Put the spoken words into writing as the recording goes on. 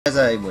as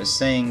I was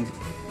saying,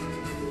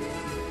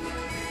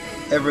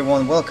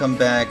 everyone, welcome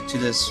back to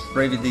this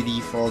Bravely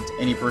Default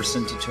Any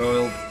Person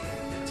tutorial,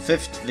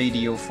 5th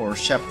video for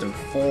Chapter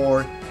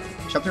 4.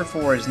 Chapter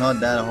 4 is not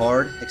that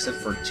hard, except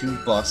for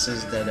 2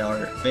 bosses that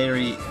are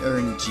very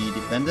RNG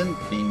dependent,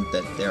 being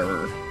that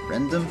they're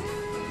random.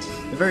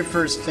 The very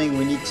first thing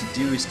we need to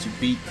do is to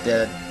beat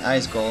that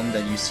ice golem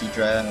that you see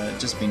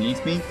just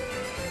beneath me.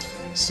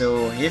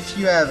 So if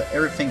you have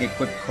everything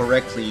equipped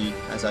correctly,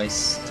 as I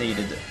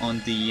stated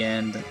on the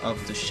end of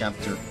the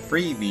Chapter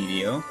 3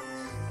 video,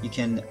 you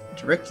can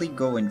directly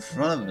go in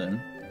front of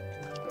them,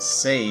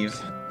 save,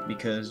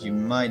 because you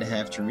might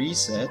have to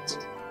reset,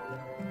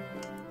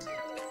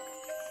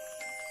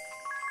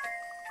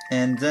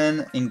 and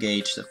then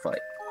engage the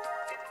fight.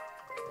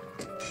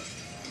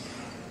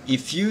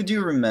 If you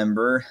do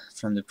remember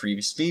from the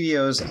previous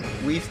videos,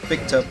 we've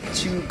picked up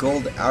 2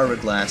 gold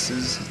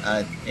hourglasses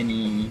at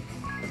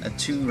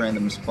 2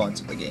 random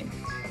spots of the game.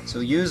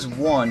 So use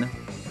one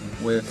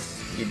with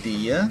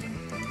Idea,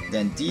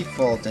 then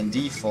default and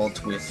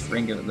default with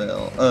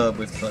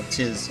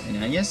Tiz and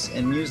Agnes,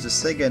 and use the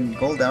second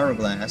gold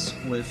hourglass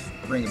with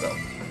Ringabel.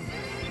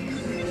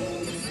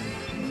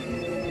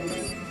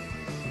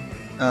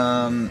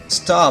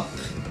 Stop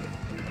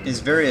is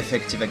very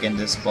effective against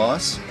this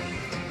boss,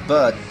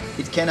 but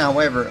it can,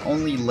 however,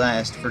 only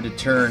last for the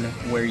turn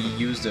where you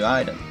use the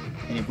item,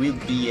 and it will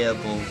be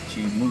able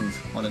to move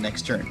on the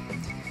next turn.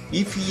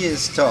 If he is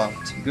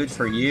stopped, good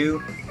for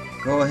you.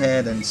 Go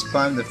ahead and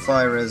spam the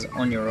fires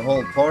on your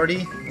whole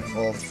party with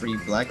all 3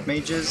 black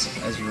mages,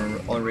 as you're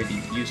already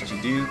used to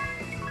do.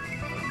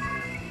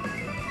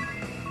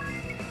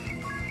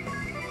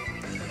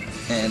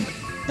 And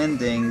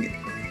ending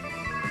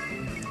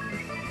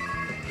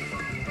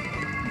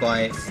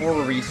by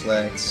 4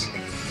 reflex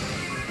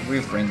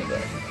with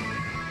Ringabel.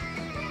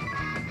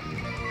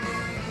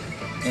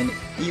 And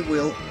he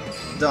will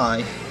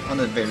die on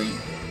the very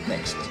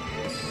next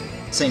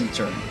same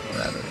turn,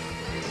 rather.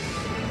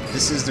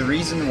 This is the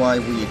reason why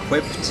we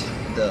equipped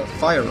the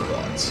fire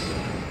rods,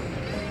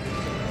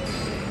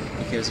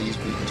 because he's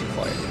weak to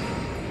fire.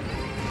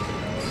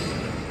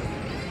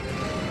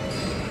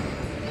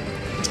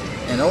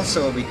 And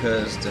also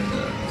because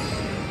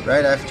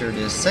right after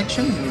this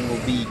section we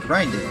will be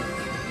grinding,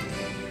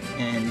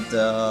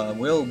 and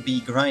we'll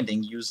be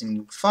grinding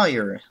using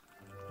fire.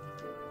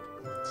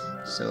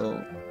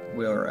 So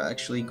we are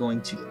actually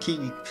going to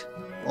keep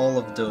all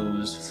of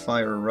those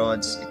fire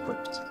rods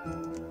equipped.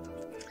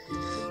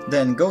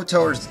 Then go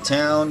towards the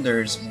town.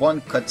 There's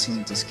 1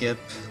 cutscene to skip,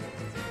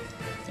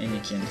 and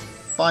you can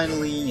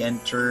finally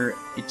enter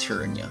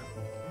Eternia.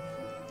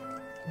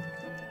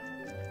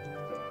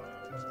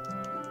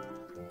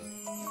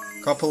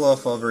 Couple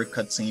of other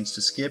cutscenes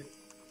to skip.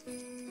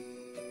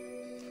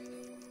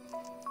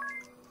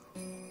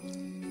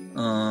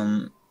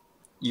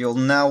 You'll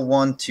now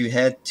want to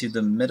head to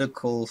the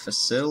medical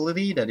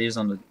facility that is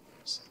on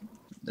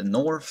the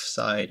north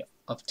side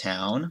of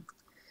town,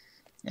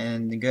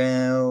 and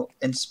go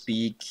and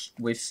speak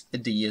with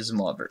Adia's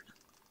mother.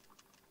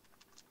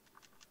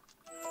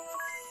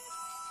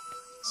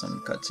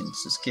 Some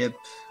cutscenes to skip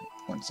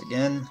once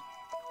again.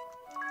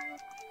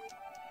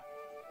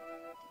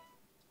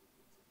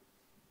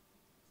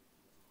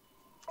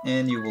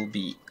 And you will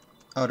be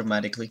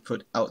automatically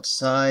put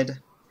outside.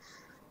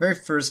 Very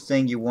first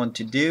thing you want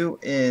to do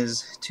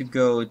is to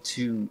go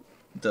to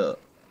the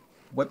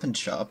weapon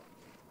shop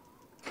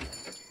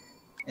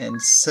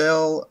and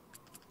sell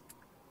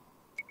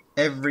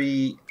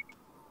every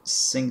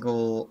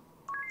single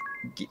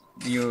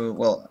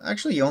well,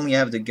 actually you only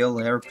have the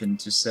gold hairpin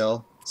to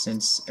sell,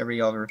 since every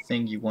other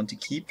thing you want to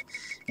keep,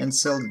 and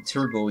sell the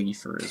turbo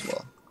ether as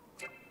well.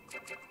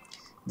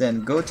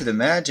 Then go to the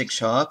magic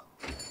shop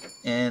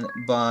and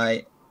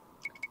buy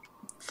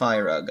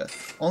Fire Rug.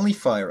 Only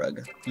Fire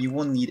Rug. You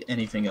won't need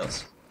anything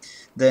else.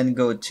 Then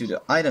go to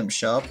the item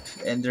shop,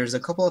 and there's a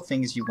couple of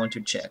things you want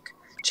to check.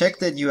 Check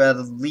that you have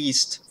at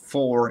least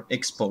 4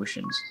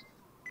 explosions.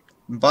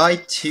 Buy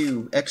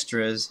 2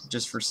 extras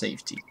just for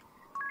safety.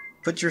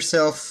 Put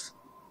yourself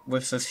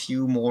with a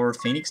few more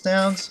Phoenix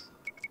Downs.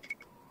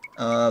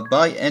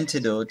 Buy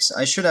antidotes.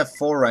 I should have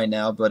 4 right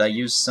now, but I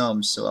used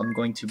some, so I'm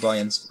going to buy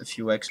a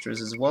few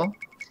extras as well.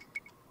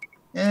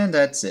 And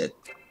that's it.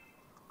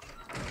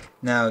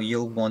 Now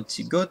you'll want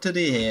to go to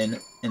the inn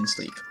and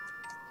sleep.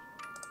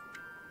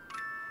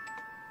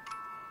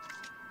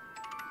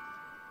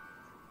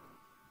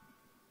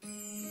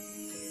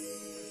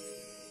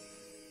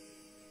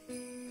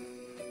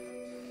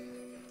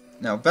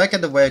 Now back at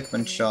the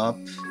weapon shop,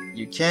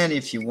 you can,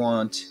 if you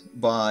want,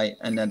 buy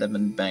an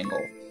adamant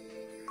bangle.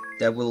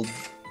 That will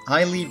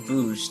highly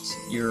boost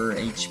your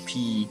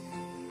HP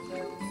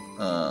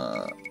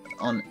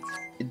on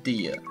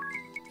Idea.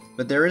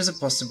 But there is a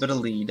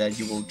possibility that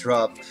you will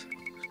drop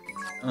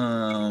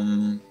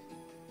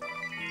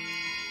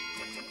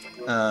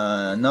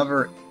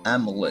another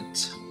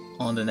amulet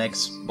on the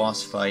next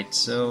boss fight,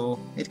 so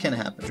it can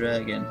happen,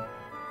 dragon.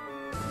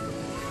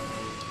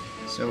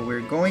 So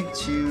we're going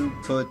to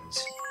put,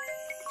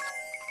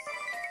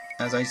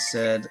 as I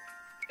said,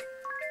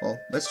 Well,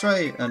 let's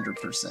try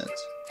 100%.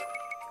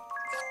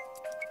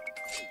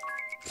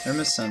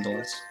 Hermes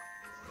sandals.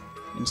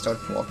 And start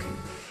walking.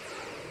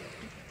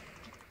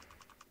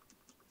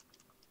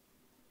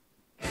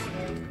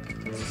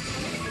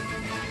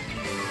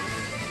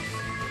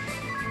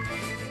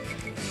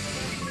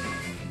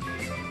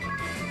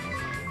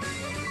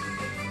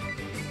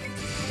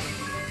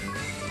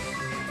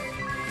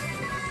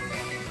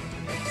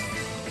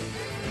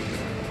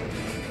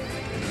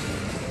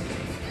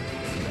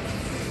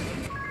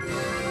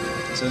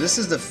 So this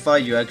is the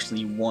fight you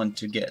actually want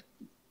to get.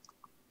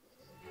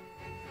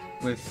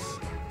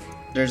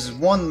 There's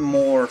one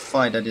more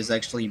fight that is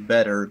actually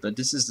better, but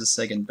this is the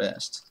second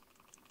best.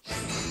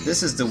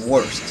 This is the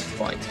worst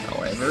fight,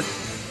 however.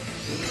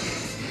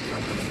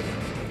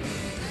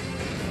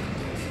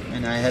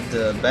 And I had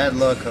the bad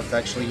luck of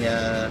actually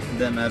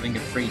them having a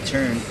free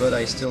turn, but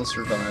I still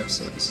survived,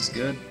 so this is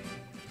good.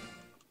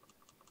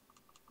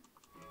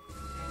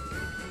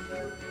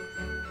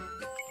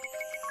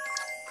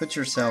 Put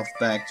yourself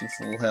back to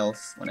full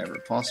health whenever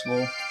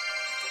possible.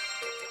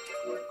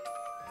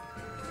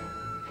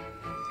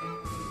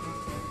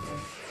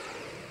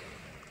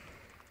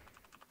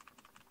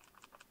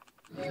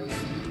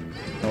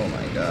 Oh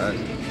my god.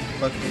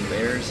 Fucking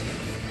bears.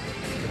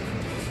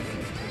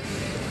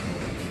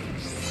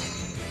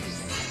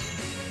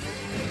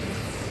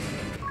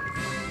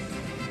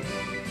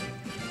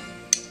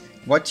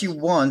 What you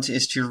want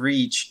is to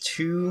reach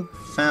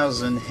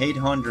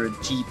 2,800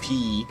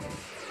 GP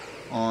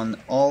on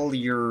all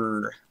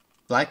your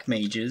black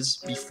mages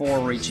before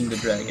reaching the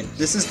dragon.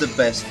 This is the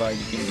best fight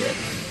you can get.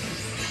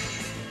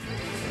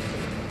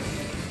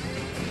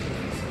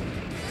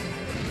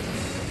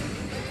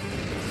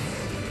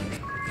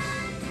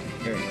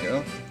 There you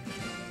go.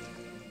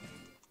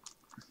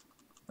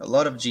 A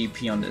lot of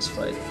GP on this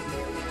fight.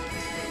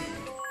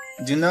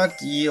 Do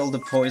not yield the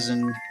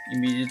poison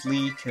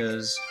immediately,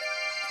 because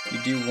you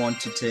do want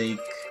to take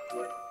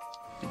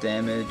the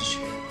damage.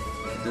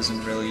 It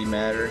doesn't really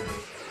matter.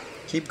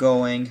 Keep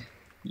going.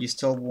 You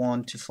still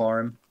want to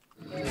farm.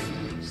 Ooh, the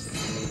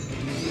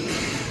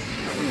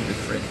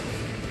crit.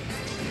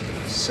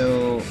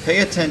 So pay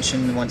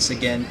attention once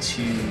again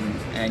to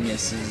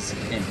Agnes's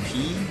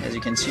MP. As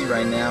you can see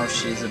right now,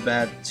 she's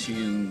about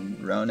to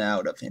run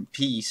out of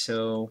MP,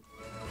 so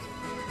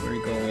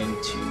we're going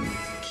to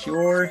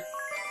cure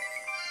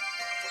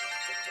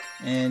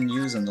and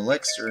use an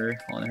elixir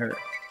on her.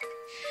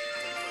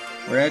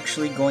 We're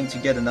actually going to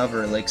get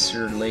another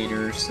elixir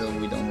later, so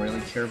we don't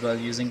really care about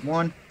using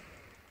one.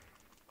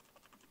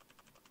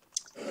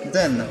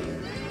 Then,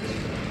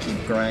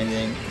 keep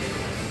grinding.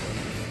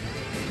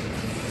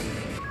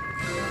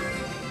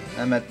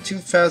 I'm at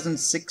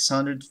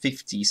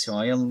 2,650, so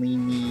I only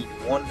need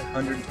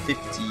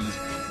 150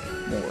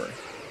 more.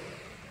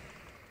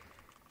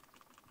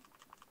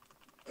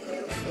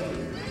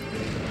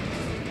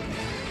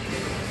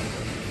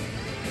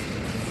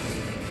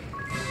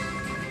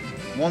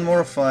 One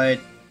more fight,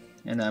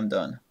 and I'm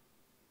done.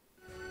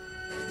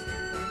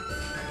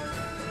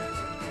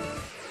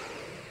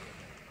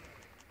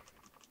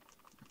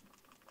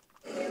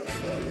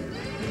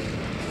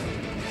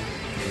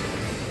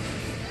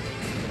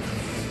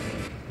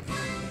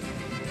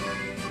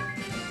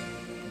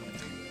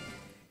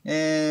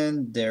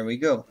 And there we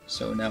go.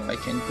 So now I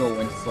can go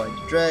and fight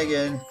the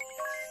dragon,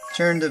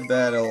 turn the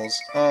battles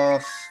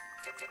off,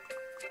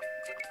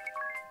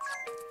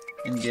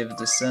 and give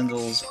the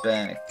sandals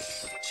back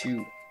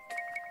to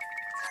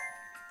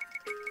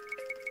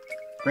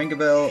ring a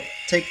bell,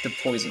 take the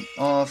poison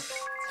off,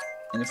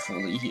 and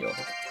fully heal.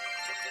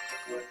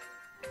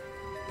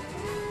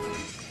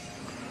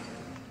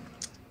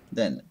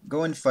 Then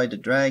go and fight the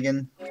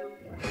dragon.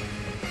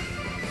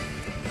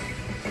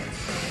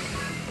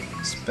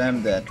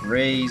 Spam that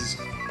raise.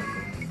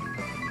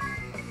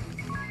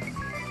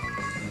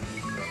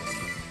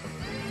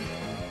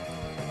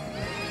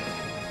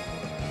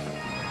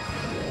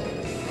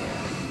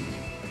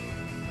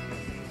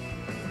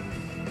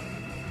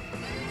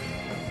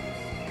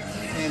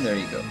 And there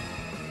you go.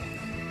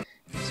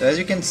 So as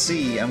you can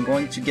see, I'm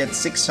going to get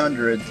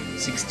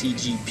 660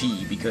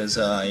 GP because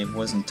I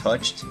wasn't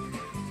touched.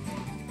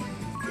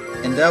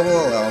 And that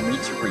will allow me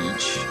to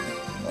reach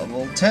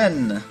level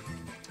 10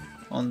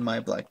 on my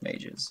black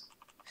mages.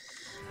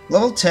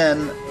 Level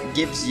 10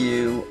 gives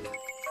you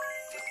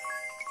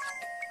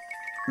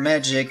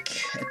magic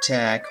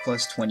attack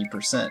plus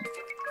 20%.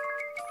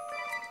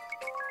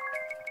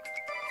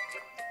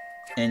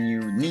 And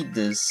you need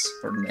this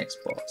for the next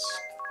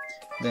boss.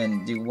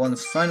 Then do one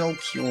final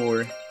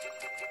cure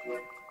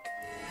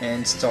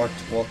and start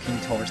walking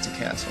towards the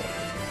castle.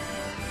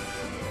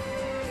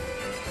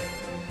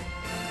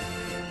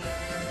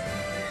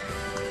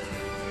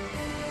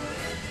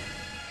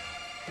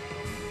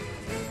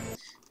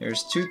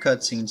 There's 2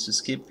 cutscenes to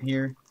skip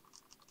here.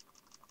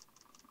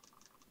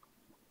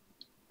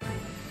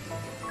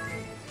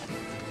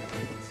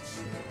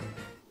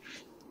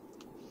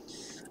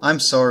 I'm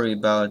sorry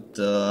about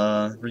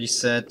the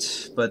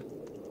reset, but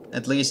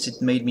At least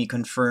it made me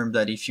confirm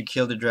that if you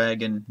kill the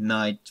dragon,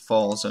 night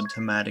falls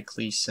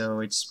automatically,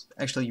 so it's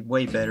actually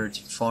way better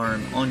to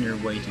farm on your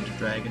way to the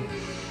dragon,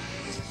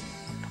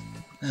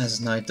 as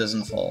night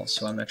doesn't fall.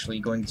 So I'm actually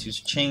going to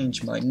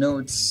change my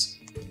notes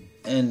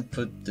and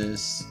put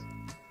this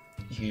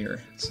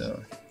here,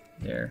 so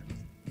there.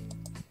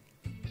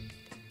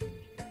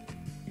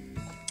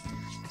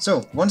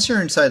 So once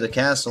you're inside the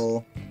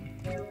castle,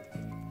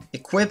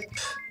 equip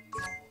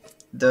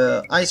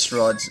the ice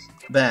rods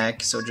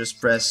back, so just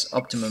press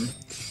optimum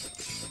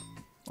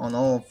on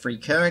all 3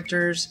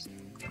 characters.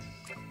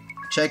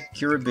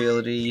 Check your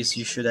abilities.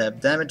 You should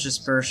have damage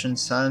dispersion,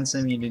 silence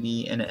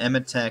immunity, and M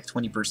attack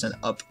 20%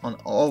 up on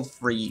all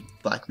 3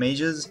 black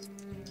mages.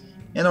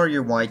 And on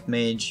your white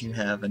mage, you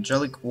have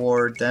angelic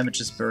ward, damage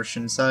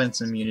dispersion,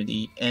 silence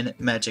immunity, and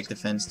magic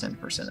defense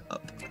 10%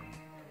 up.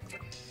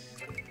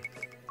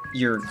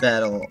 Your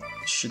battle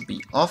should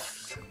be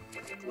off,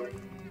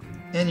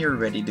 and you're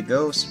ready to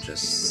go, so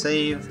just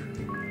save.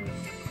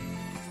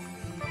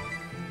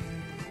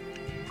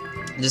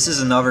 This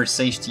is another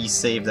safety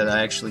save that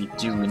I actually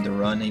do in the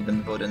run,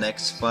 even though the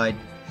next fight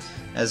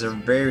has a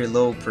very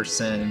low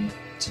percent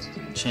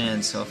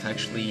chance of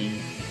actually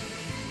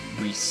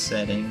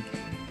resetting.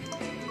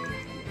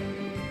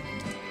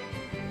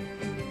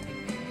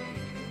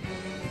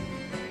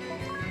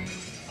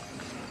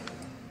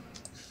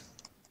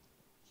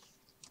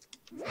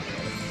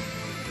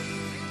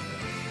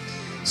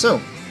 So,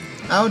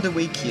 how do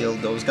we kill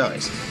those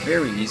guys?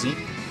 Very easy.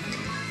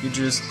 You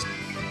just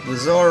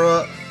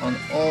Lazara on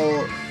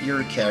all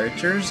your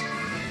characters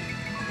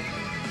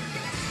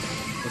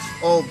with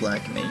all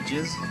black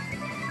mages.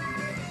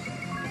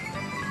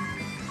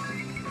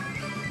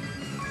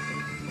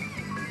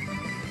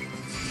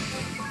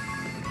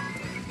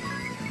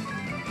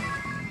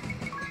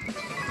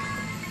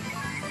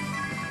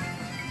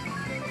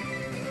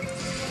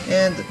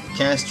 And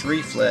cast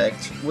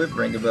Reflect with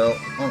Ring a Bell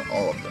on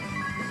all of them.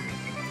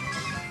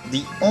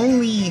 The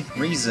only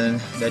reason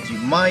that you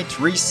might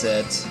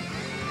reset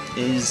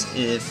is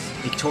if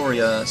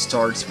Victoria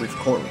starts with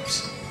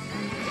Corpse.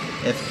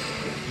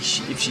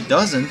 If she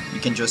doesn't, you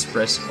can just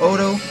press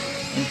Auto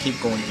and keep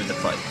going with the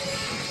fight.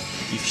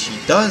 If she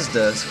does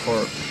the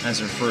Corpse as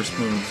her first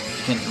move,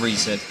 you can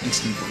reset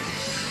instantly.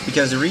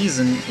 Because the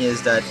reason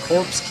is that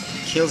Corpse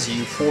kills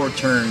you 4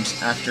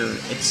 turns after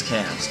it's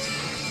cast.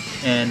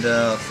 And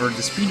for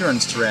the speedrun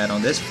strat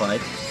on this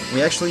fight,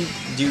 we actually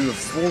do a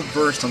full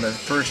burst on the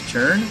first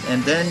turn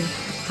and then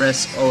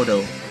press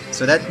Auto.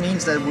 So that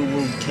means that we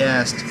will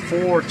cast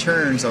 4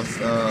 turns of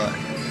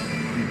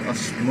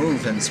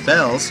moves and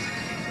spells,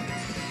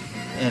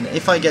 and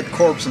if I get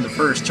Corpse on the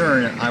first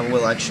turn, I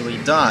will actually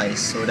die,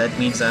 so that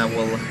means I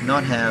will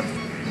not have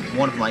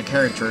one of my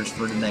characters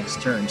for the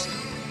next turns.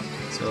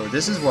 So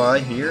this is why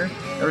here,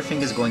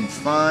 everything is going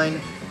fine.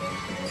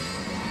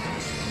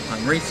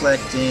 I'm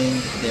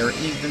reflecting, they're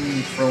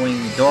even throwing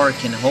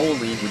Dark and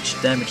Holy,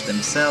 which damage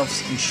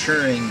themselves,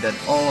 ensuring that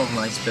all of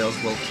my spells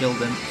will kill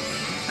them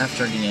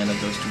after the end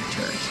of those 2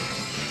 turns.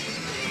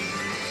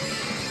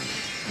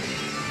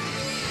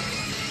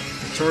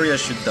 Victoria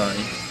should die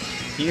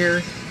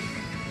here,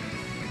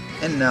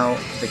 and now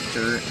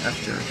Victor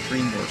after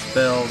 3 more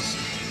spells.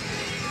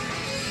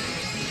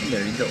 And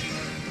there you go.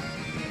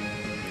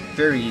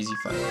 Very easy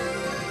fight.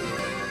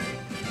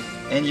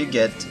 And you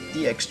get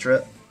the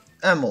extra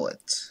amulet.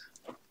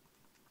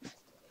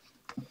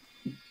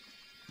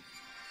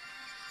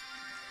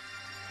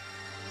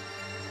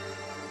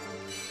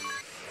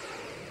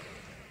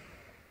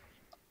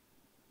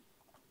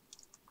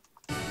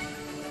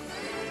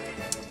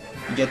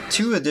 You get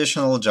 2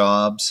 additional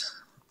jobs.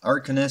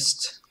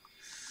 Arcanist,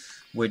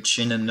 which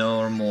in a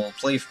normal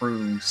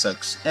playthrough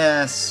sucks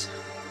ass,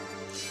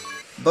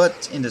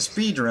 but in the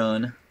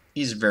speedrun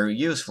is very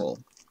useful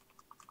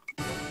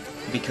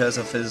because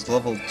of his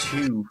level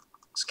 2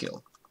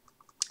 skill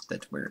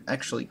that we're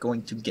actually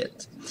going to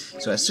get.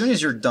 So as soon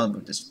as you're done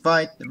with this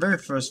fight, the very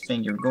first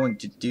thing you're going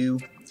to do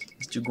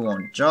is to go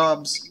on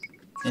jobs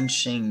and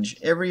change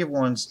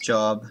everyone's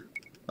job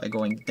by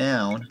going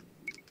down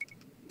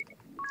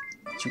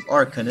to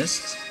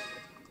Arcanist,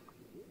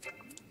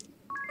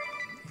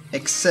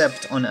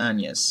 except on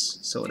Agnes.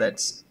 So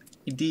that's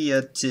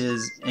Idea,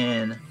 Tiz,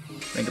 and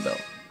Ring a Bell.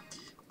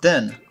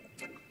 Then,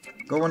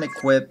 go and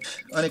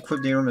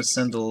unequip the Irma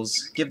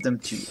Sandals, give them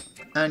to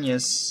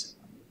Agnes,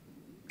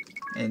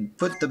 and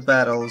put the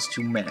battles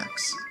to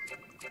max.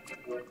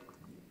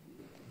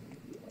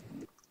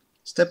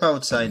 Step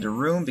outside the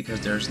room because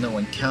there's no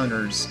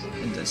encounters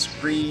in the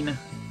screen,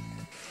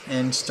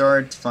 and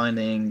start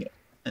finding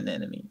an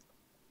enemy.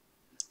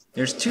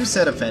 There's 2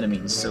 set of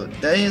enemies, so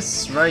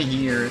this right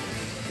here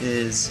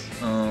is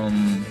a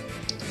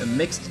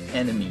mixed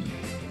enemy,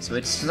 so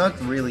it's not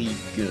really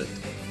good.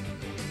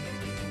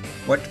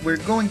 What we're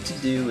going to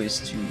do is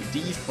to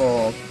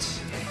default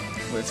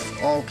with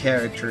all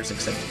characters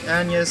except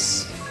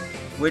Agnes,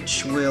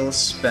 which will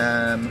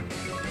spam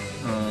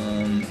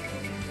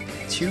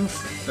 2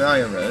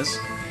 Fairas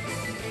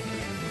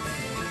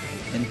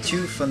and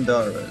 2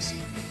 Fandaras.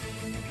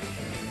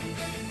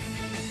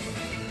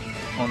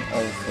 on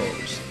all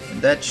foes.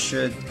 And that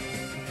should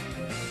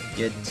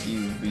get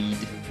you read,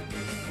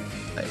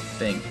 I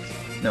think.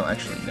 No,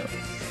 actually, no.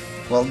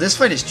 Well, this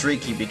fight is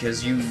tricky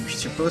because you're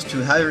supposed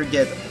to either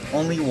get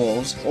only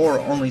wolves or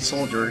only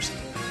soldiers,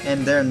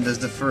 and then there's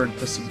the third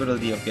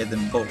possibility of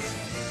getting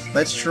both.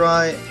 Let's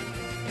try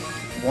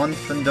one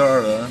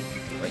Thundara.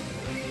 Wait.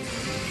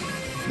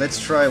 Let's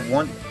try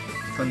one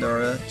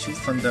Thundara, two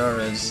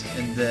Thundaras,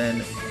 and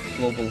then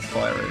Global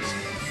Fires.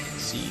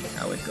 See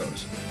how it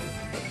goes.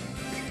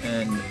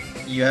 And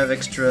you have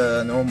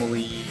extra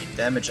normally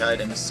damage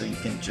items, so you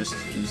can just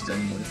use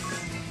them with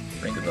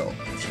Ring a Bell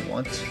if you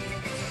want.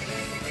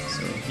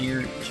 So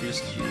here,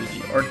 just use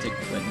the Arctic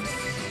Wind.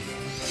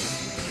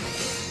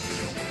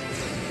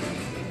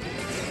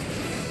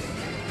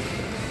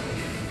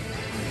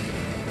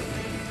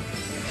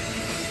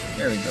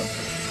 There we go.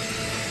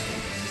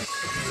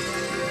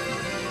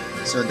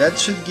 So that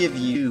should give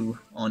you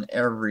on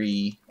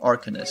every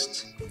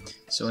Arcanist.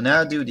 So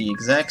now do the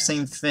exact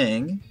same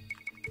thing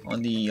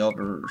on the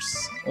other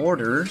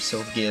order.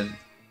 So give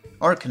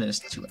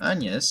Arcanist to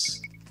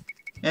Agnes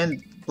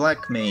and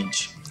Black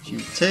Mage to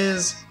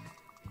Tiz,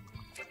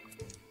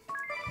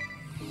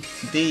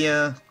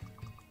 Dia,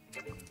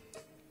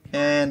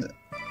 and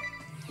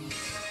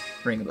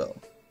Ring a Bell.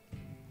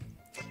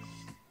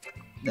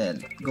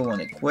 Then go on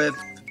Equip.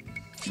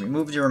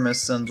 Remove your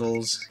Hermes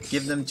sandals,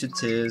 give them to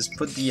Tiz,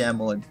 put the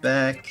amulet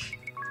back,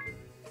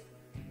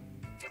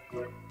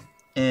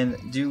 and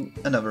do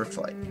another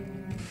fight.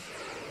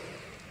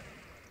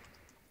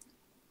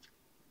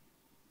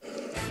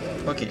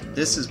 Okay,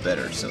 this is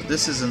better. So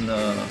this is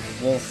a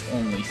wolf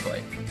only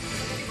fight.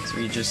 So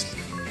you just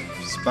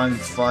spam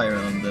fire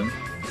on them,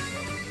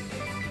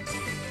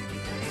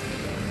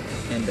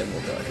 and they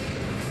will die.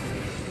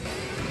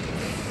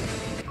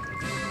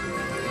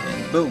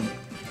 And boom!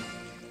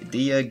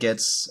 Dia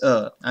gets,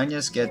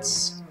 Agnes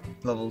gets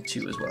level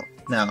 2 as well.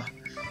 Now,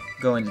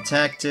 go into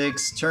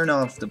tactics, turn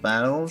off the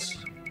battles,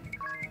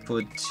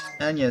 put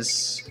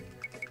Agnes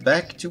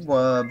back to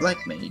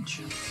Black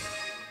Mage,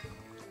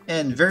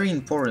 and very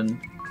important,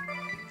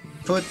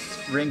 put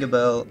Ring a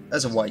Bell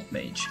as a White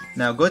Mage.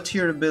 Now go to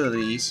your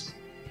abilities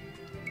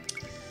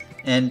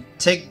and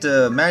take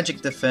the magic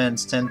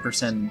defense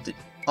 10%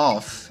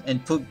 off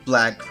and put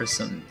Black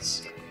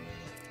Resonance.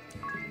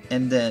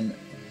 And then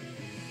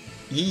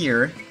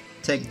here,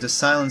 take the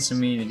silence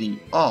immunity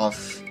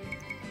off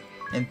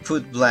and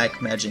put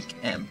Black Magic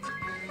Amp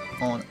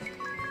on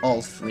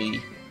all 3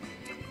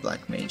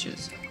 Black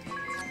Mages.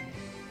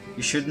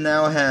 You should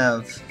now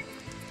have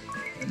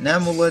an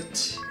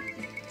amulet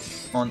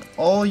on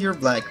all your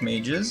Black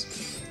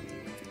Mages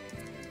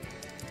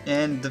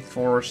and the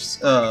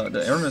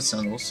Hermes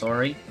Sandal,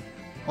 sorry,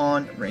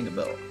 on Ring a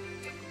Bell.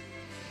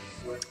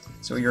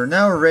 So you're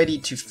now ready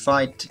to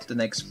fight the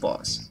next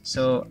boss.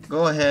 So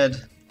go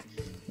ahead.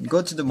 Go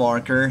to the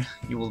marker,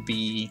 you will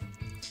be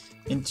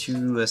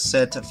into a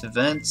set of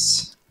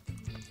events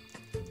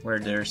where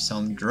there's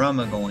some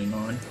drama going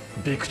on.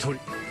 Victory,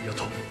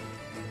 Yato.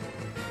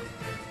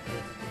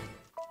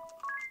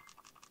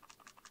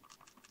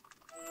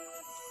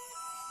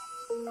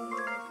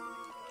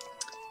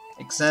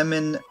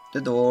 Examine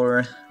the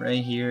door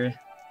right here.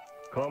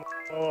 Come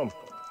on.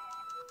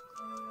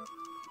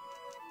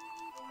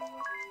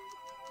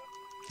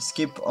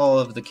 Skip all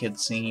of the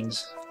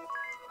cutscenes.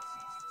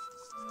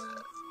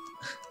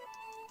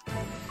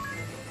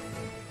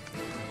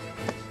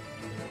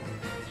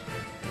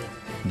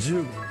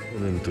 15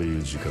年とい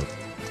う時間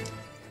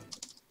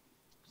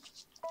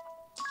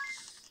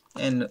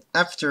And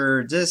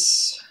after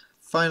this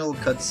final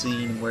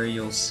cutscene where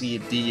you'll see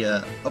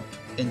Dia up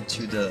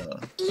into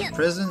the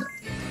prison,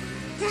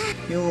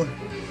 you'll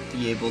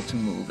be able to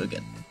move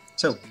again.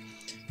 So,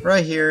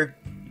 right here,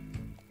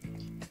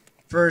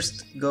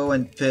 first go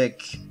and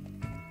pick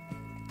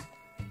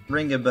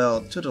Ring a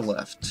Bell to the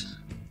left.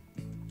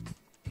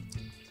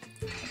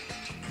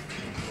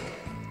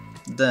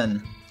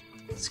 Then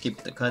skip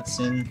the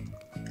cutscene.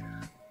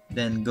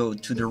 Then go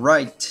to the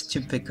right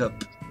to pick up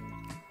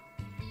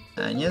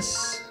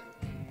Agnes.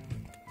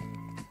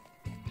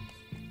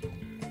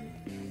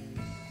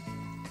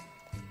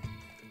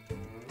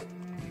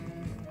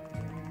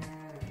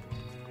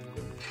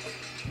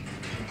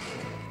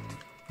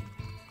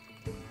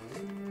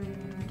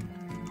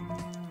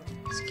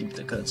 Skip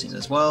the cutscene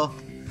as well.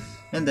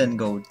 And then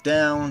go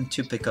down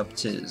to pick up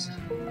Tiz.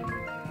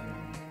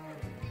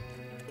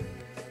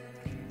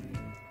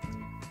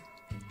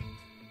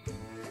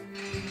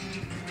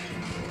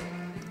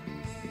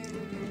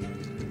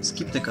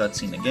 Skip the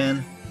cutscene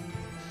again,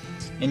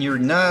 and you're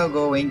now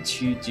going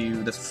to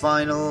do the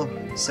final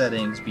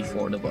settings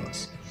before the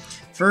boss.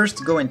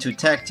 First, go into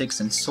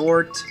tactics and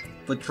sort,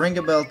 put Ring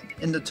a Bell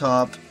in the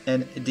top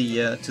and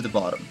Dia to the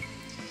bottom.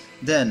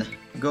 Then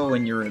go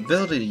in your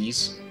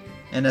abilities,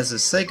 and as a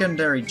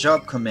secondary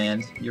job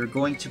command, you're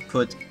going to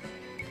put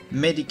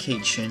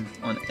medication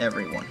on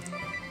everyone.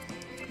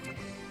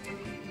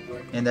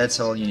 And that's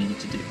all you need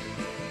to do.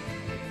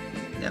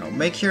 Now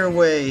make your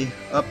way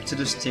up to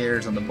the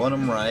stairs on the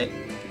bottom right.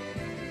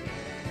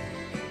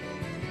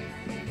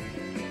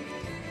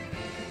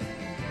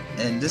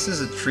 and this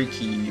is a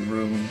tricky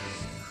room.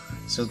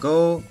 So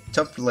go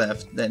top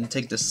left, then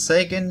take the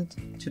second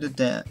to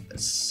the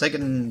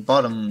second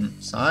bottom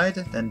side,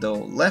 then go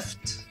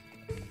left,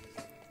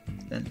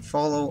 then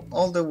follow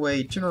all the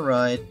way to the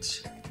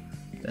right,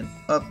 then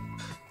up,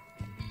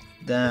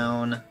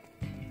 down,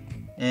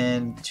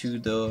 and to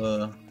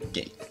the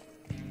gate.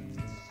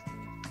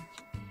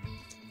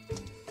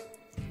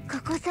 こ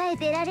こさえ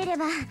出られれ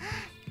ば。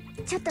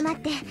ちょっと待っ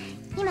て、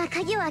今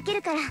鍵を開け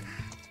るから。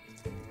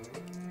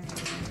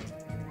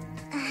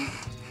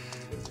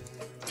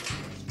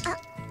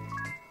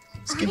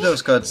Skip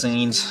those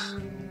cutscenes.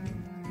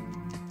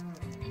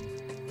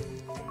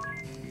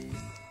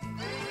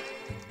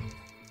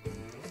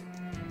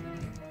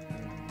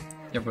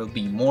 There will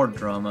be more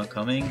drama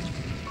coming.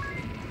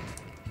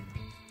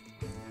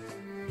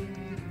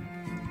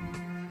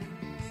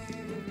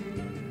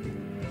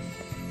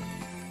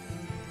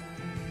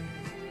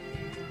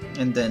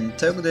 And then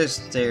take the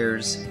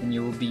stairs and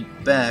you will be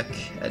back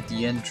at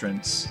the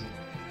entrance.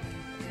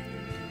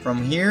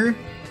 From here,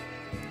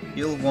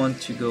 you'll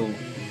want to go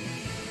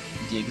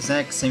the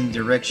exact same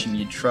direction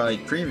you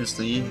tried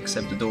previously,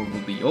 except the door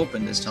will be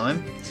open this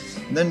time,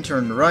 and then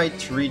turn right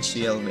to reach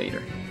the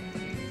elevator.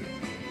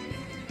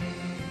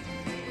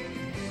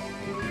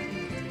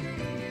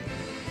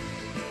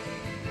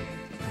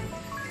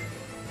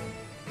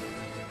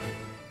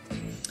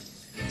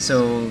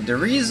 So the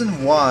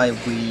reason why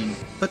we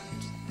put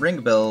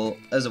Ringbell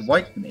as a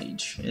white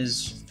mage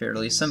is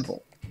fairly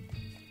simple.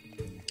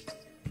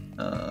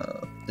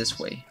 This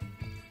way.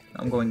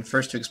 I'm going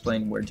first to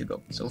explain where to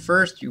go. So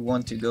first you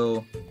want to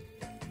go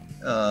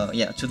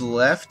to the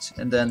left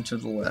and then to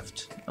the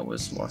left. I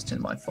was lost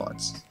in my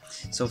thoughts.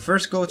 So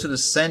first go to the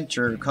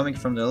center coming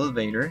from the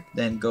elevator,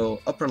 then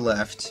go upper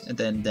left and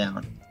then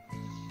down.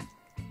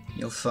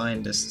 You'll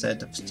find a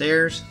set of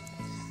stairs.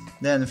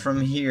 Then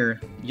from here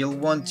you'll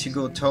want to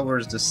go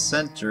towards the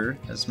center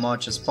as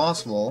much as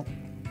possible,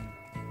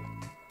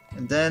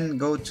 and then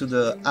go to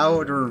the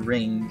outer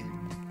ring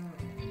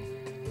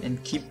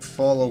and keep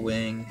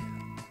following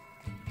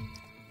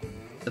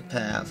the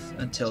path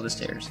until the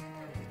stairs.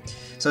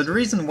 So the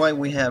reason why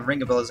we have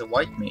Ringbell as a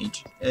white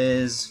mage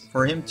is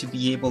for him to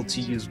be able to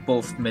use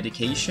both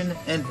medication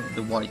and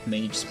the white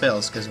mage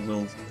spells, because it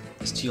will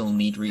still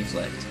need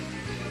reflect.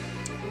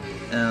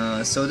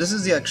 So this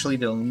is actually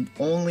the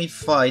only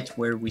fight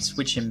where we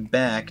switch him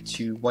back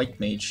to white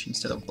mage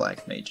instead of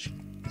black mage.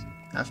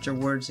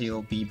 Afterwards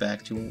he'll be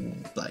back to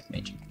black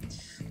mage.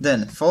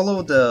 Then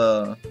follow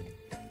the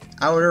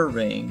outer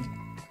ring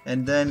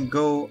and then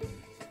go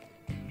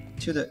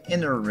to the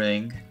inner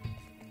ring,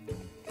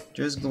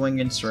 just going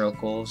in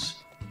circles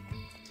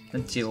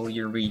until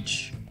you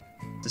reach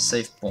the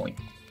save point.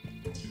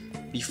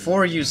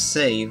 Before you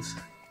save,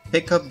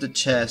 pick up the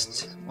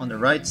chest on the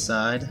right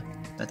side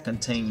that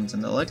contains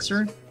an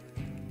elixir,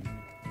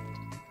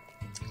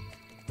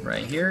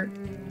 right here,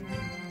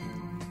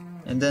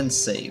 and then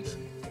save.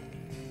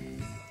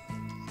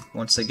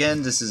 Once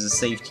again, this is a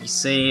safety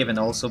save, and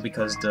also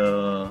because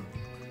the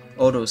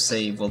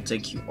autosave will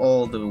take you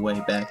all the way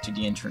back to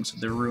the entrance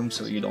of the room,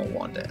 so you don't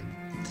want that.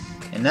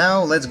 And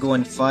now let's go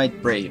and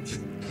fight Brave.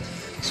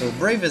 So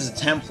Brave is a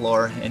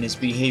Templar, and his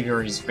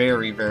behavior is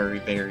very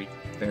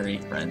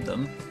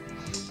random.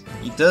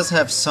 He does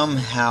have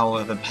somehow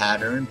of a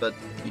pattern, but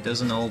he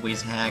doesn't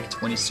always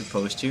act when he's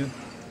supposed to.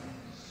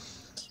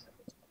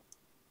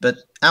 But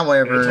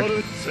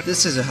however,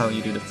 this is how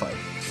you do the fight.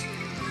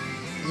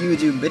 You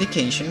do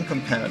medication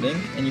compounding,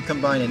 and you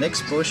combine an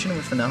X potion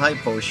with a high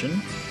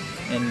potion,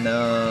 and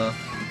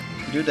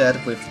you do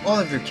that with all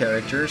of your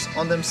characters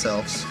on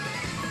themselves.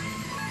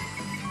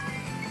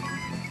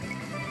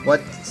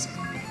 What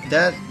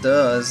that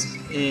does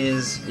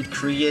is it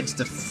creates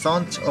the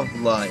font of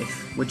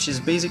life, which is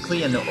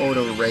basically an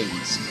auto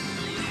raise.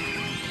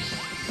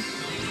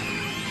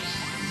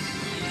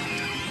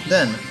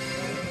 Then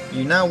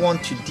you now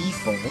want to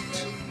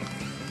default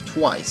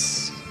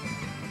twice,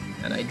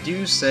 and I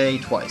do say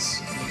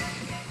twice.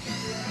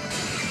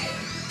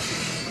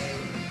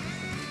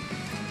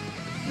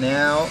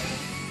 Now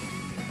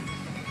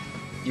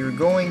you're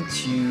going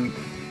to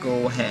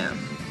go ham,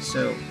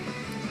 so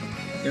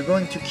you're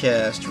going to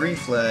cast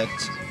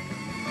Reflect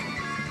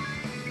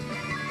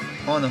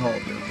on the whole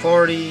of your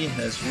party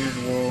as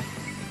usual,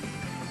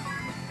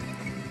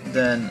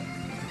 then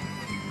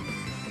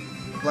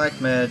Black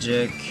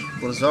Magic,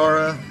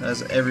 Blazara,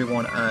 as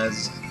everyone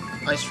has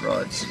Ice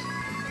Rods.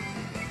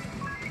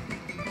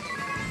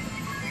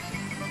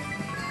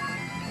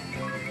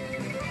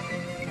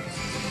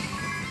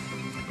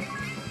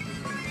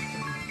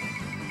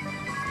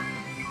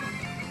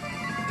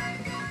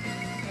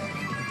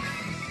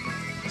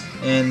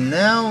 And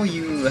now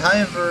you,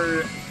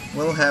 however,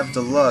 will have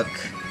the luck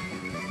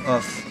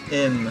of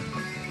him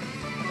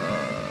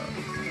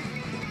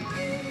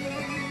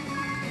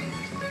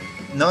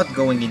not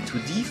going into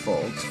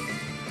default,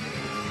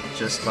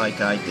 just like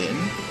I did,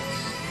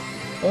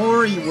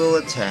 or he will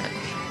attack.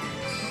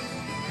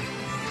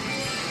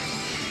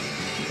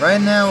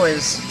 Right now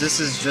this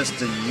is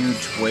just a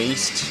huge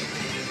waste.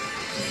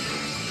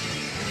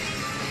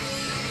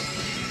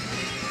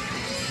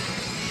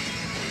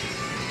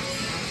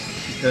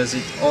 because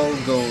it all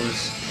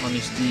goes on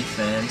his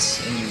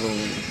defense, and you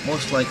will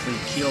most likely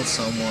kill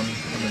someone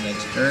on the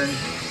next turn.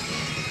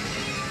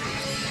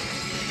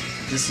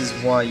 This is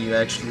why you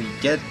actually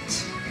get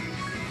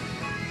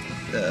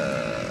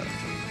the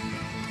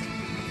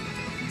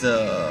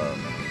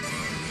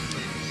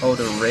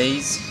auto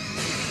raise.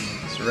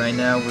 So right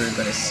now we're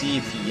gonna see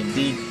if he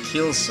indeed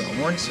kills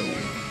someone, so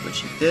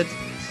which he did,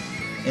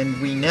 and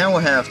we now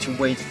have to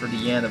wait for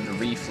the end of the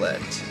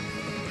reflect.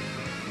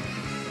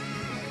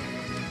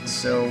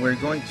 So we're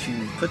going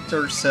to put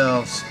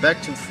ourselves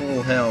back to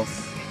full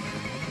health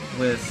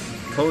with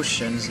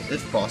potions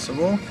if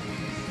possible,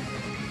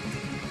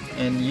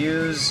 and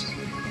use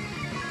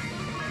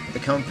the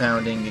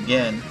compounding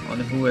again on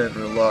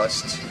whoever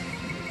lost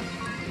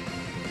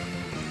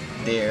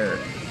their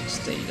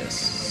status.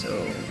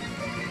 So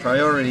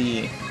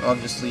priority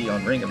obviously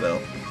on Ring a Bell.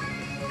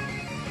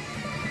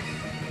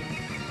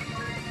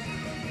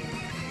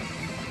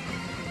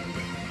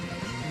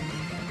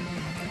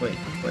 Wait,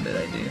 what did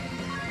I do?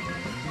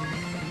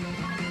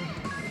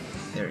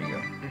 There you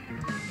go.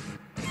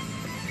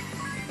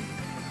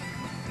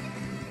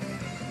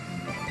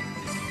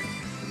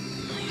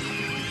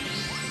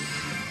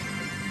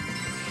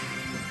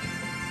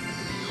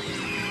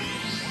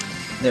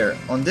 There,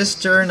 on this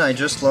turn I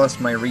just lost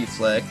my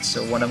reflect,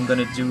 so what I'm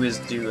gonna do is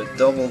do a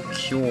double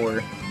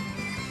cure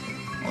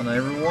on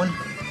everyone,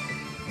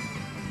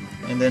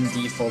 and then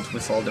default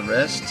with all the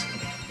rest.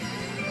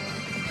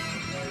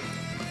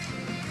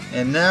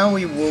 And now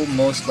we will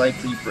most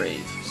likely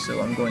brave,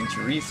 so I'm going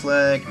to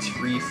reflect,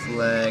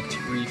 reflect,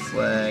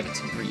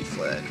 reflect,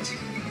 reflect,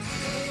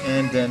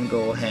 and then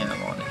go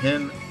ham on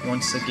him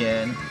once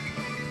again.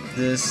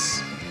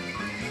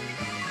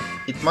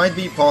 It might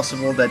be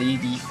possible that he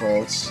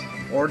defaults,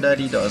 or that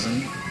he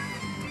doesn't.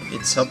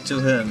 It's up to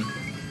him.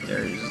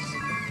 There's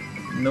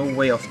no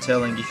way of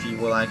telling if he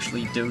will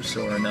actually do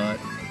so or not.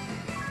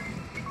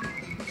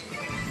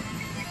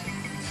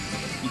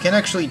 You can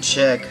actually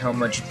check how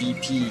much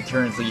BP he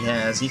currently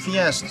has. If he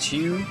has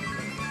 2,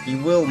 he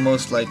will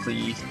most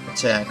likely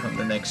attack on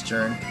the next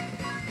turn.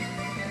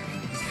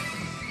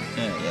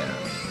 Yeah,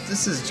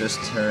 this is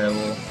just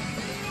terrible.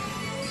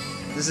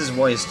 This is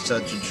why he's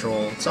such a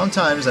troll.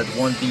 Sometimes at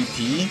 1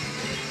 BP,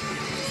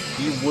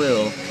 he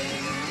will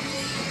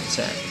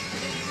attack,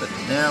 but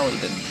now he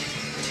didn't.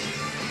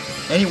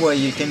 Anyway,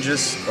 you can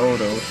just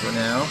auto for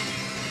now,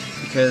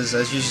 because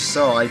as you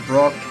saw, I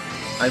broke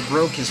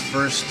his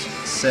first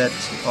set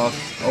of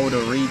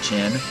auto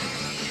regen,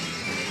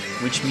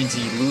 which means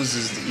he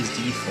loses his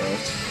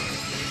default.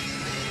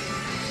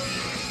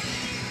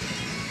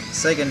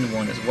 Second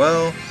one as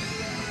well.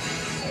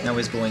 Now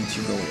he's going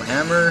to go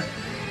hammer,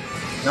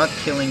 not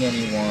killing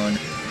anyone,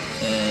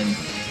 and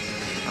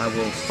I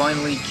will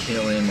finally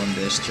kill him on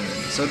this turn.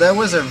 So that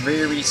was a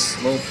very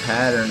slow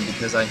pattern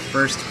because I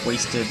first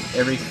wasted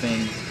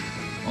everything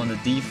on the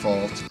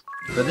default,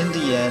 but in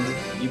the end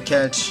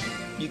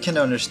you can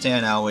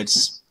understand how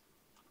it's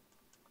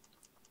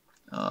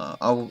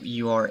how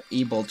you are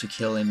able to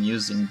kill him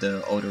using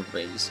the auto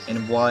raise,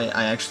 and why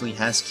I actually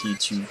ask you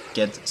to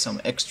get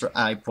some extra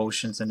eye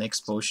potions and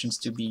X potions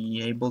to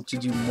be able to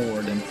do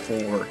more than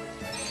 4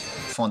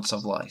 fonts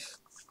of life.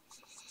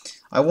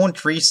 I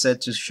won't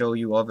reset to show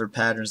you other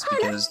patterns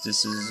because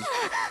this is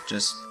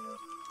just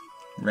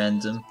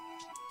random.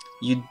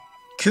 You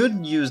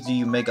could use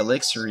the Mega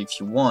Elixir if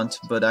you want,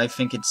 but I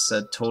think it's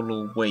a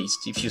total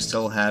waste. If you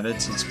still have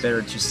it, it's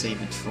better to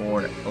save it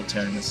for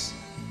Alternus.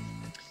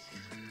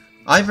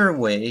 Either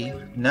way,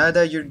 now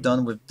that you're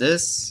done with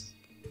this,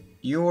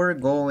 you're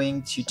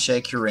going to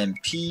check your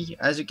MP.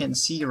 As you can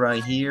see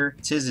right here,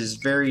 Tiz is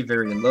very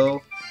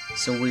low,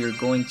 so we're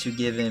going to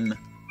give him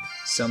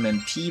some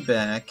MP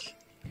back.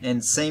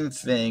 And same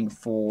thing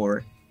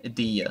for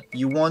Adia.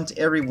 You want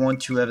everyone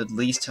to have at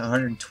least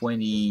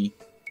 120,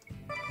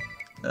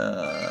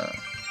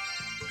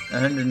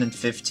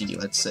 150,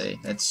 let's say.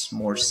 That's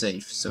more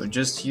safe. So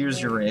just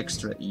use your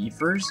extra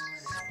Ethers.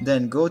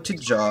 Then go to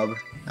job.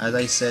 As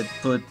I said,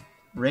 put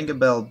Ring a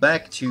Bell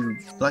back to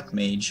Black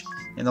Mage.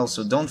 And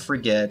also don't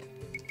forget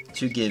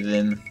to give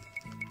him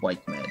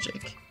White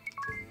Magic.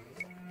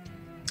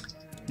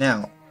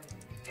 Now,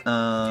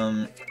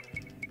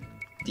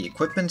 the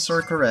equipments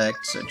are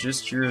correct, so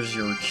just use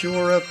your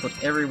cure up, put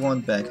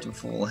everyone back to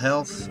full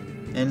health,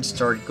 and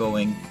start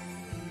going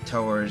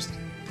towards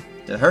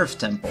the Hearth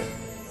Temple.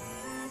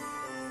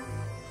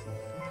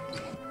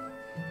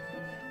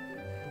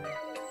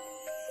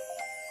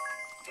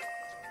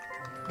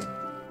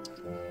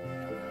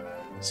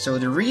 So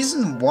the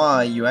reason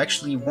why you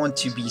actually want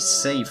to be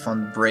safe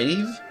on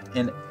Brave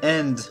and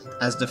end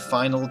as the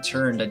final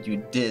turn that you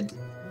did,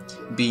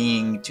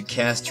 being to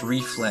cast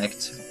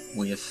Reflect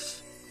with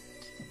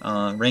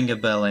Ring a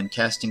Bell and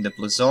casting the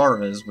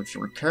Blizzaras with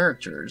your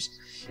characters,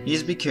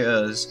 is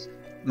because,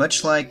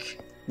 much like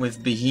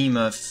with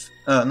Shogmar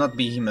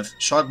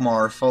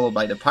followed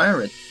by the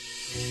Pirate,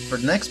 for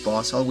the next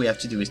boss all we have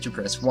to do is to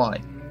press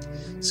Y.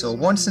 So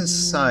once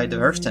inside the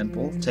Hearth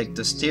Temple, take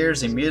the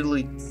stairs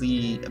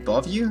immediately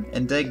above you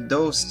and take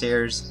those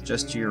stairs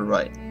just to your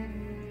right.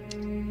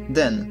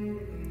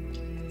 Then,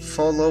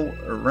 follow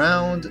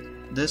around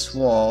this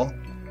wall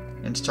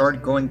and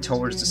start going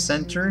towards the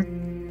center.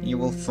 You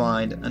will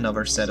find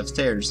another set of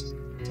stairs.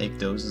 Take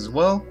those as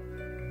well.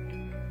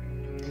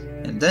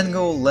 And then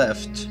go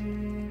left.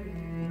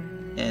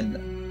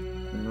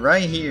 And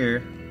right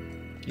here,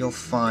 you'll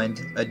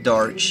find a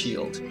dark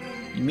shield.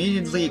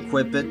 Immediately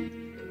equip it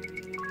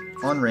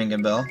on Ring a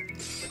Bell.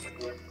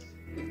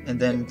 And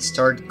then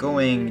start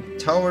going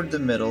toward the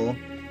middle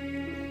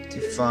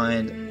to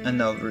find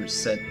another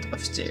set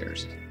of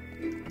stairs.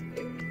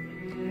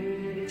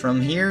 From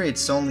here,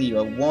 it's only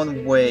a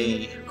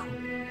one-way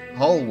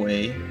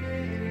hallway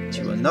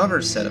to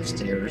another set of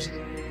stairs.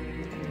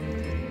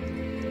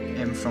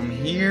 And from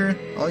here,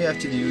 all you have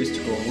to do is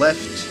to go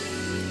left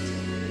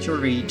to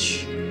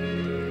reach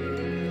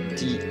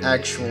the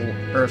actual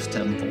Earth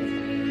Temple.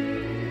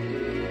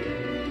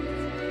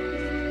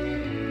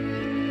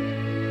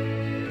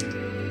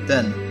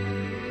 Then,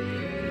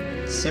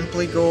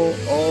 simply go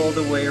all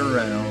the way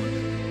around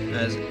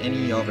as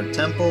any other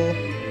temple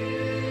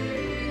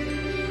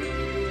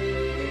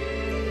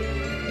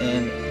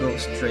and go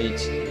straight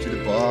to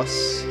the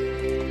boss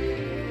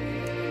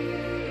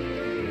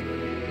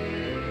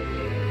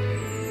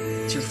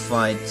to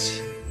fight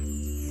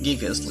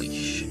Giga's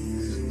Leash.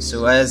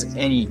 So as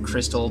any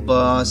crystal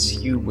boss,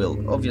 you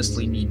will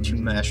obviously need to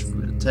mash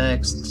through the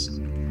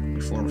text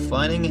before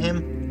fighting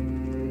him.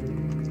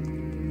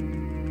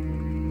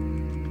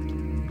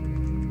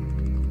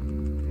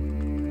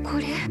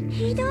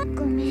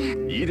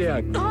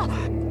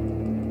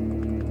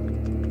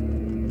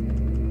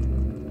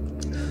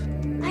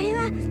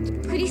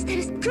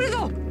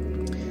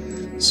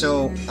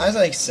 So, as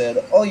I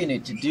said, all you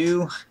need to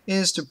do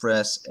is to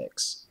press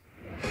X.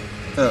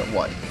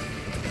 Y.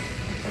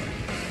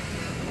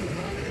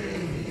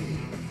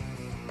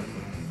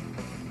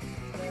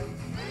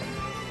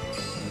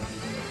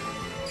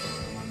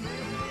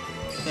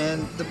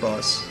 And the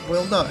boss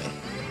will die.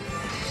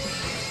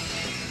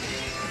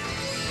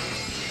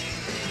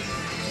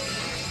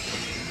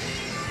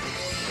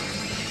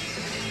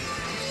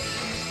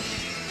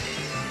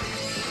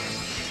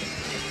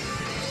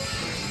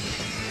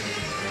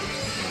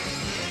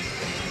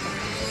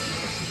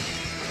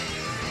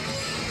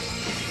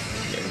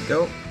 There we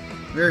go.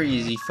 Very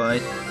easy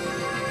fight.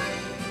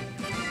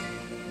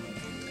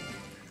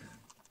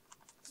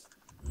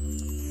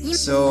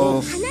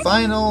 So,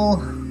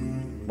 final,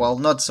 well,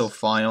 not so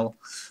final,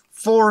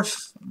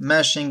 fourth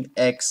mashing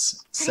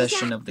X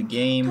session of the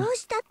game.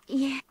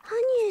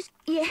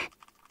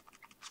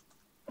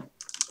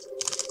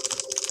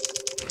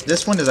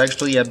 This one is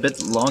actually a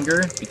bit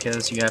longer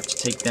because you have to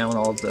take down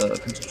all the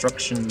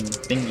construction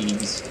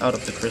thingies out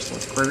of the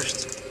crystals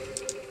first.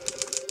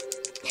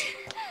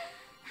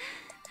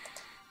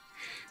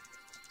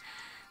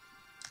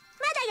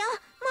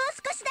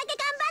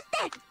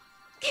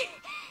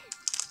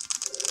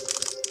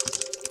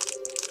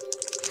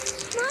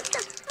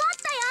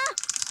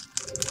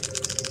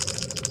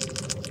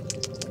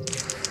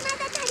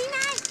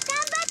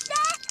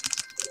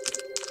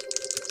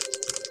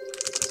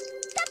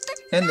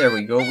 And there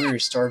we go, we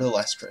restored the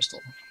last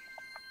crystal.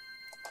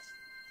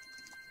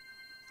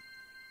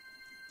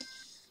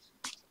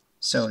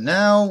 So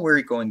now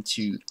we're going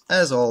to,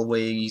 as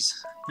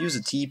always, use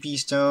a TP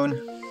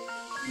stone.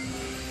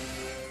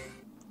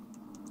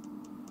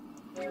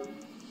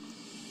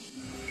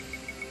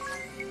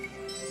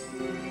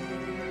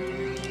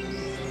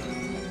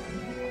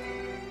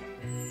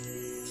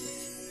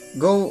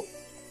 Go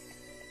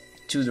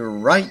to the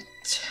right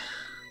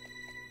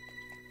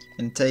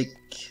and take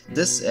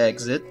this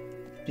exit,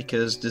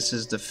 because this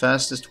is the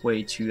fastest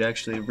way to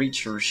actually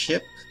reach your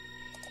ship.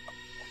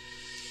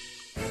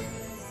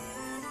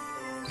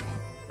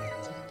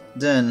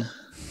 Then,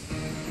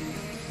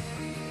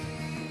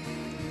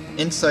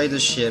 inside the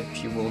ship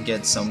you will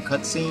get some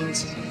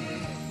cutscenes.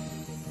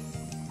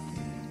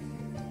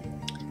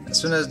 As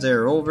soon as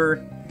they're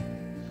over,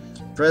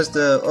 press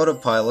the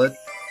autopilot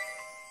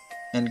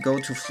and go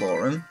to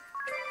Florum.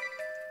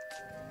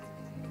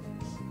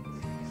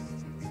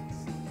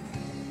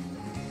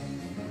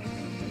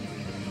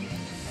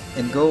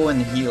 And go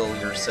and heal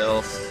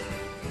yourself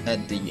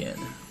at the end,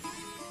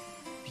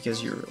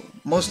 because you're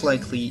most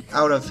likely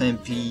out of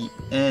MP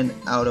and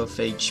out of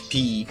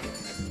HP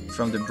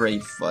from the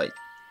brave fight.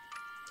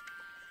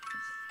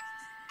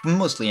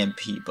 Mostly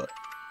MP, but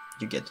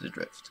you get the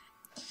drift.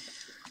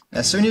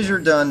 As soon as you're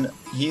done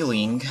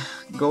healing,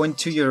 go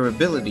into your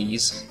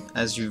abilities.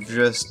 As you've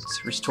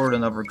just restored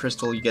another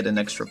crystal, you get an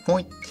extra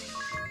point.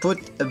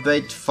 Put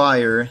Abate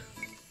Fire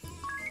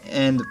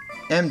and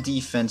M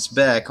Defense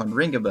back on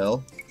Ring a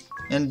Bell,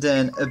 and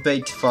then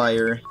Abate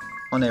Fire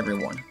on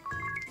everyone.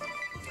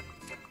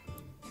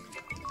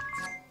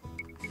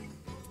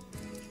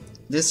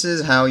 This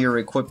is how your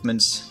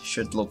equipments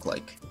should look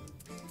like.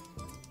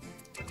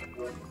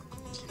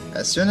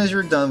 As soon as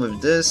you're done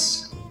with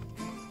this,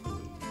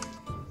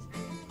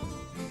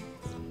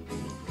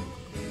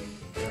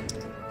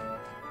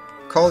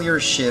 call your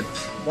ship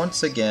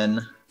once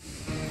again,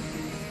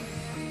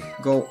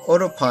 go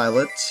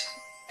autopilot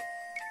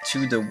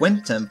to the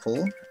Wind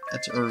Temple,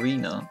 at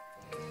Arena.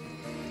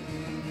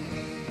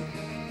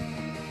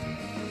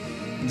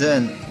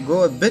 Then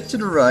go a bit to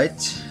the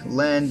right,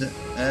 land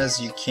as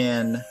you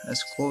can,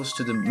 as close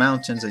to the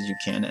mountains as you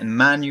can, and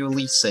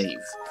manually save.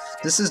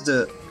 This is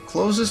the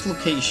closest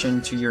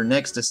location to your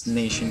next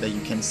destination that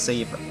you can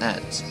save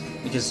at,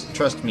 because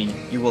trust me,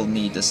 you will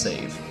need to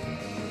save.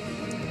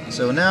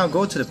 So now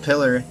go to the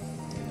pillar.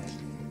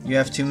 You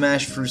have to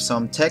mash through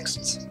some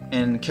text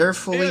and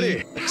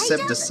carefully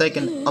accept the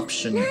second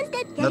option,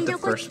 not the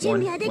first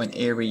one. When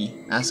Eri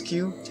asks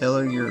you, tell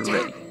her you're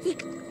ready.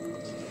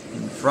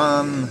 And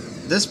from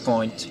this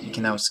point, you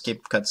can now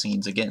skip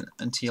cutscenes again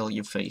until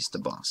you face the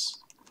boss.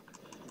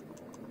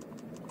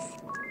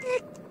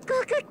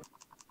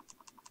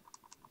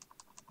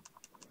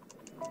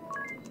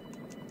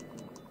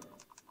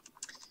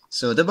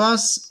 So the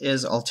boss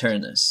is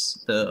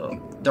Alternus, the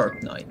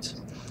Dark Knight.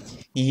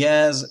 He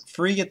has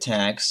 3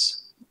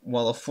 attacks,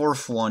 while a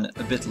 4th one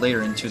a bit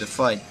later into the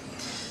fight,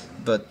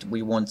 but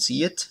we won't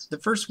see it. The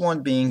first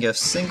one being a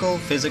single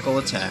physical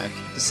attack,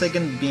 the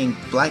second being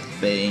Black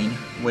Bane,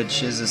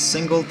 which is a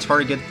single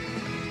target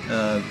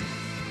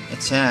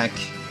attack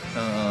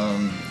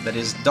that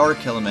is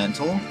Dark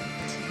Elemental,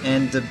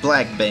 and the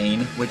Black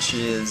Bane, which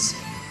is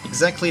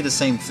exactly the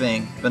same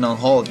thing, but on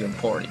all your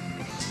party.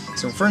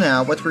 So for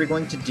now, what we're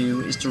going to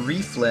do is to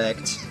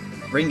reflect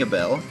Ring a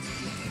Bell,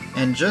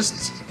 and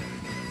just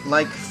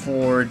like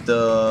for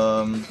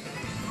the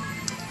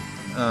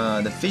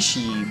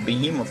fishy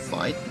behemoth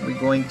fight, we're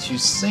going to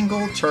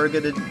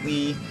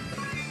single-targetedly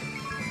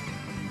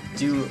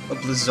do a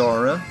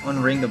Blizzara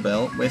on Ring a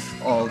Bell with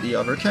all the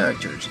other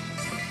characters.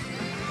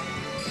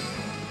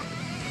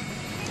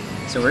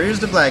 So here's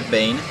the Black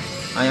Bane.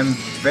 I am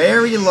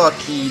very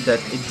lucky that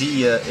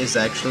Edea is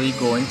actually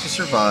going to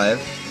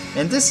survive,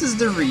 and this is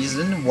the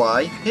reason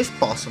why, if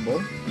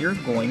possible, you're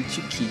going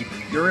to keep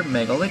your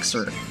Mega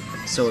Elixir.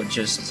 So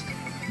just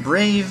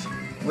Brave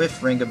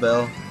with Ring a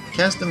Bell,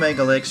 cast the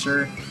Mega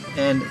Elixir,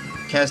 and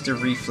cast the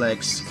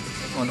Reflex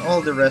on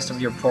all the rest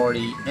of your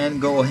party, and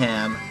go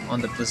ham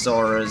on the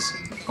Blizzaras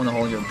on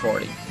all your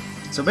party.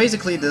 So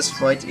basically this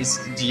fight is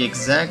the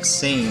exact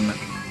same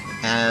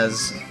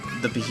as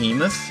the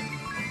Behemoth.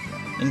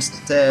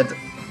 Instead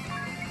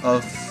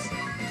of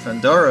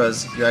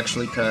Fandaras, you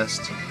actually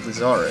cast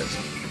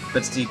Blizzaras, but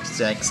it's the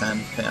exact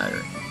same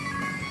pattern.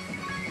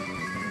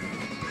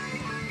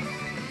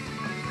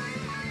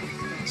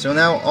 So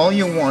now all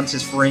you want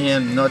is for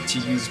him not to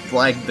use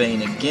Black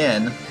Bane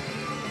again,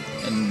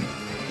 and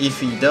if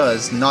he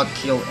does, not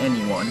kill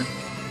anyone,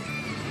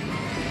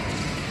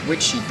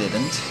 which he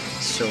didn't,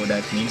 so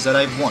that means that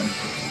I've won.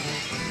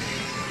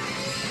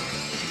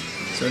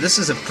 So this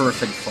is a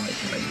perfect fight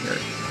right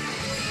here.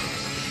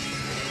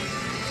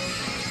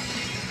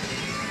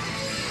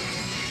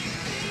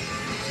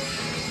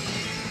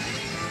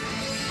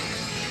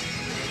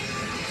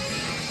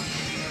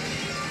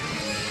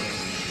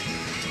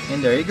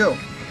 And there you go.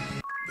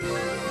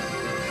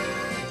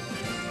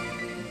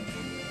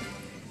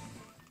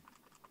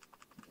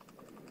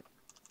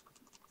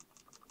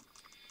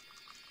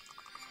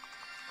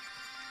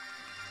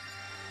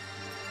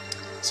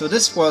 So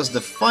this was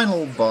the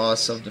final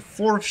boss of the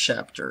 4th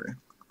chapter.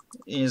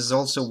 It is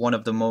also one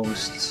of the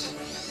most,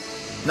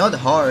 not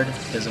hard,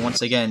 because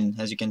once again,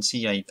 as you can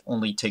see, I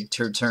only take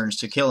 2 turns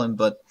to kill him,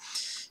 but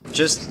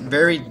just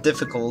very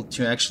difficult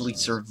to actually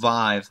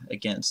survive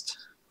against.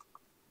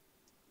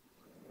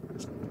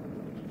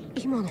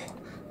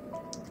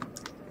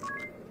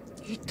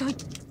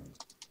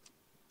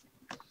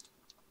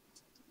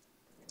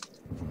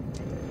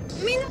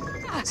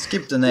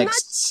 Skip the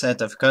next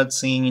set of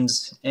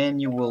cutscenes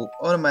and you will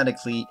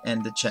automatically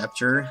end the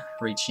chapter,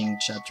 reaching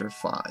chapter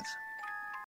 5.